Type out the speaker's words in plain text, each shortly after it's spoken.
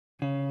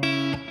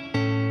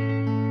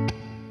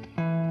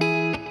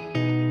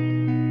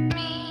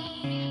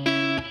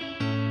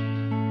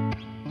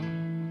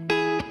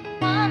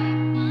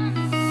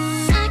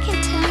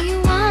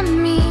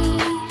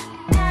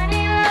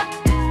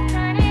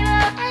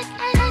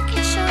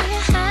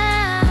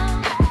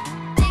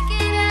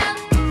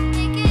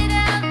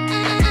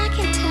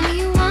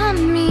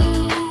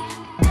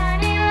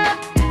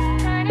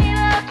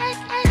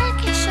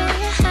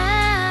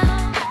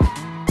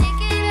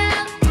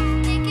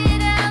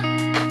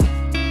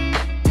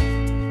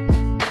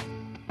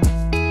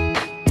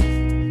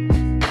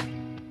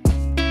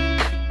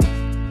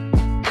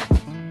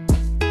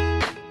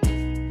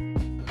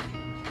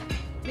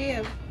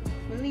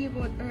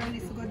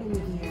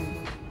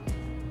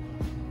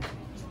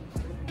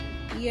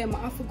Yeah, I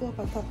have to go up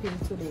a topping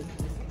today.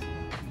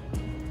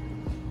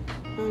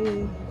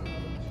 And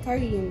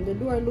Kareem, the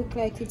door look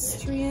like it's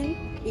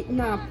strained. It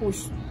now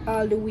push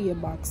all the way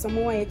back. So I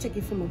want you to check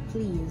it for me,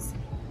 please.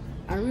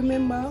 And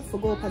remember, for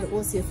go up at the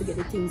OCF to get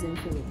the things in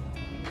for me.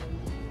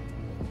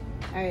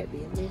 Alright,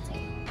 babe,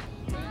 later.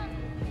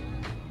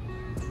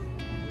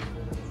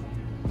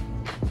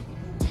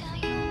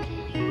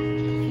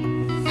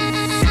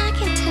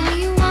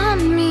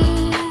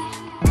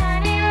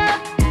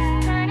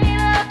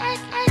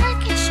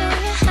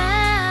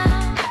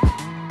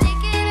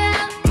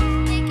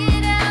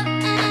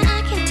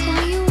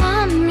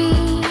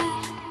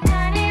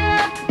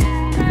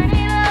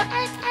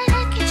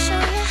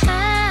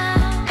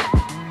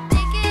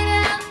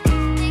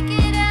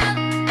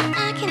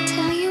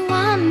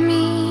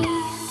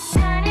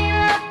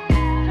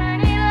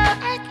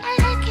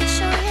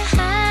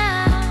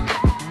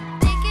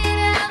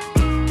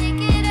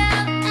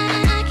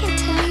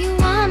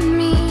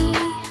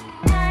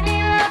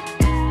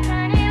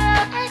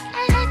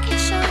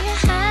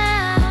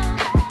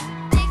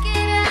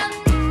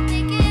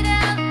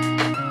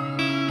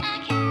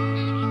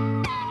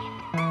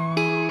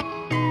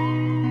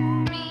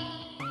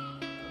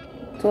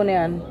 Tony,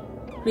 and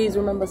please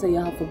remember, so you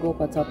have to go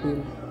up a top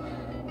hill.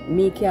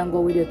 Me can't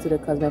go with you today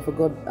because I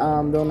forgot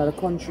down to the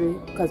country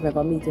because I have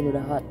a meeting with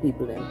the hot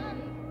people then.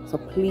 So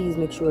please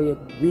make sure you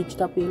reach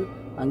top hill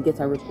and get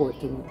a report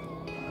to me.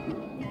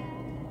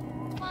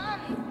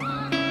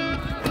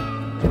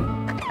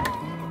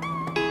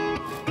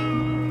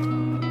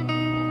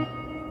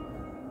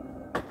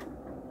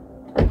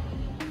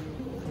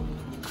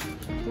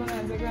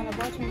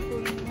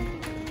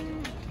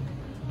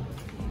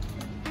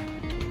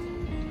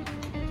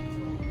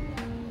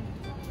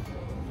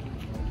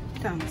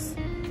 Thanks.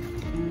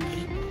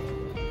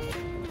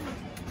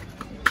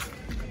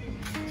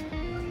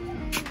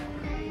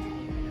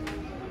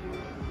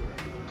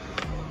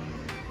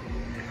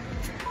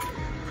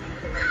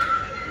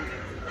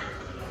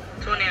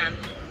 Tony, and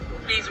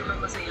please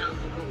remember, say you have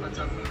to go for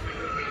top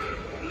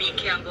hill. Me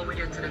can't go with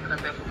you today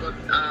because I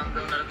forgot down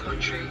to the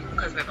country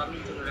because we have a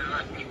meeting with the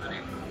hot people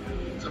then.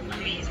 So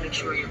please make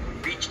sure you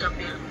reach top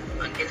hill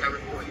and get a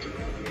report to me.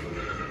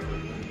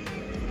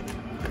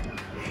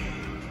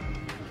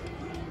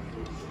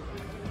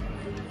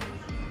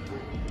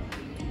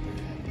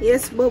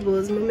 Yes,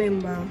 Bubbles,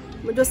 remember.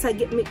 I just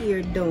get my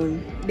ear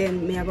done.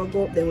 Then I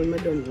go up there when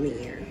I'm done with my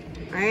ear.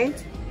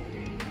 Alright?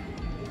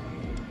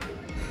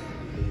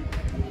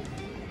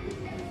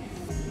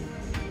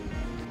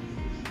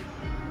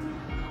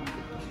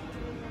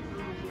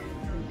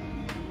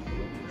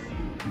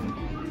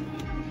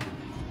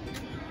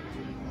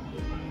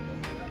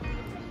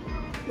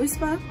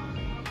 Whisper?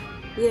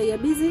 Yeah, you're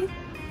busy?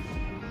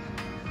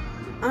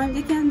 And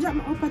you can drop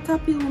me up a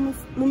top hill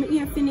when my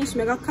ear finish.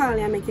 I go call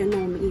you and make you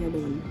know my ear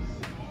done.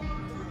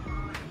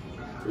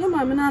 Yeah, man,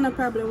 I don't have no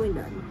problem with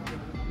that.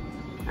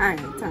 Alright,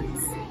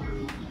 thanks.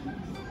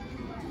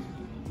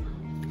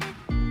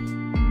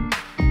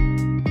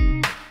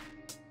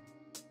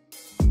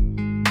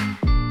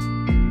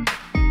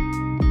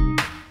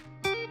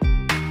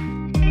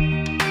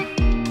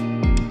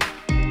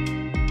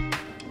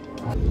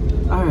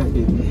 Alright,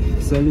 baby.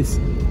 So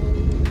listen.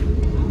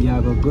 You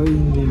have to go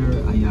in there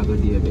and you have to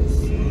do your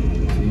best. See?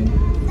 Dad,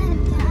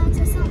 can I ask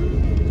you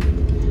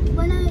something?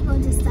 When are you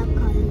going to stop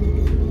calling me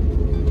baby?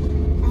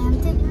 I am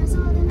 10 years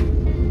old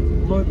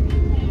now. But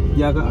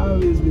you have to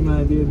always be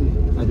my baby.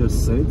 I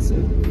just said so.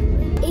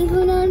 Even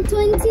when I'm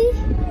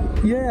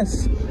 20?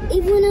 Yes.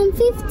 Even when I'm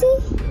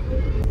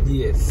 50?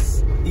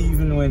 Yes.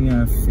 Even when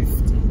you're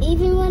 50.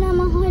 Even when I'm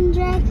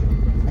 100?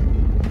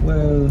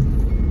 Well,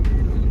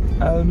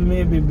 I'll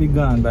maybe be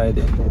gone by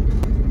then.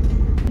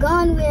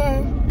 Gone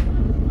where?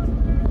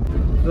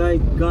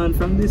 Like gone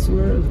from this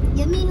world?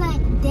 You mean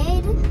like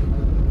dead?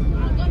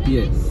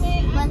 Yes.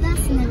 Well,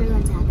 that's never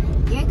going to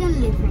happen. You're going to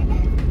live forever.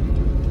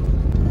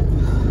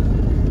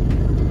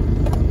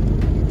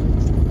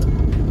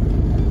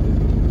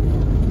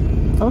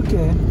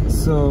 Okay,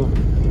 so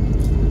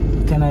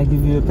can I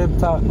give you a pep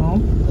talk now?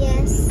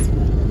 Yes.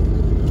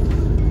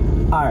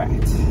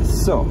 Alright,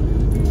 so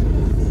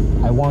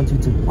I want you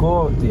to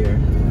go out there,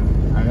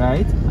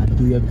 alright, and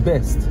do your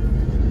best.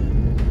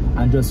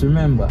 And just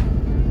remember,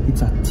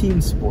 it's a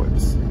team sport,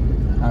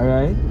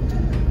 alright?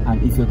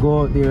 And if you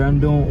go out there and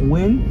don't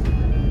win,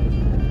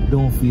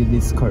 don't feel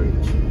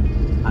discouraged.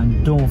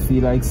 And don't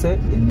feel like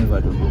said you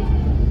never do good.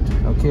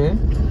 Okay?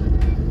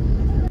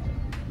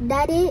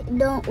 Daddy,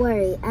 don't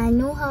worry. I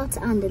know how to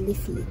handle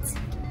defeat.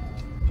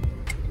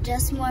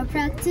 Just more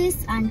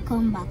practice and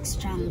come back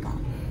stronger.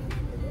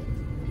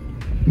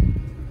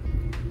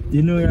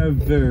 You know you're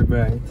very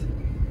bright.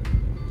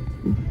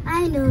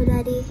 I know,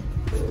 Daddy.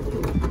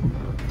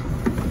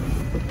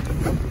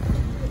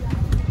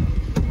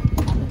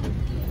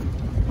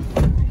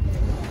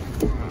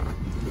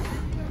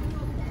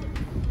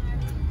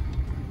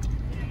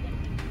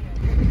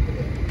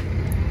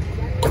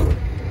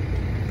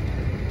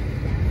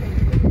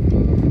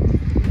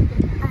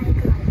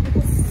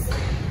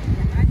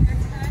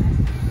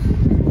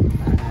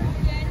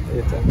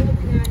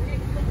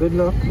 Good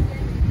luck.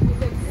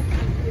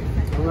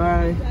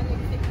 Bye.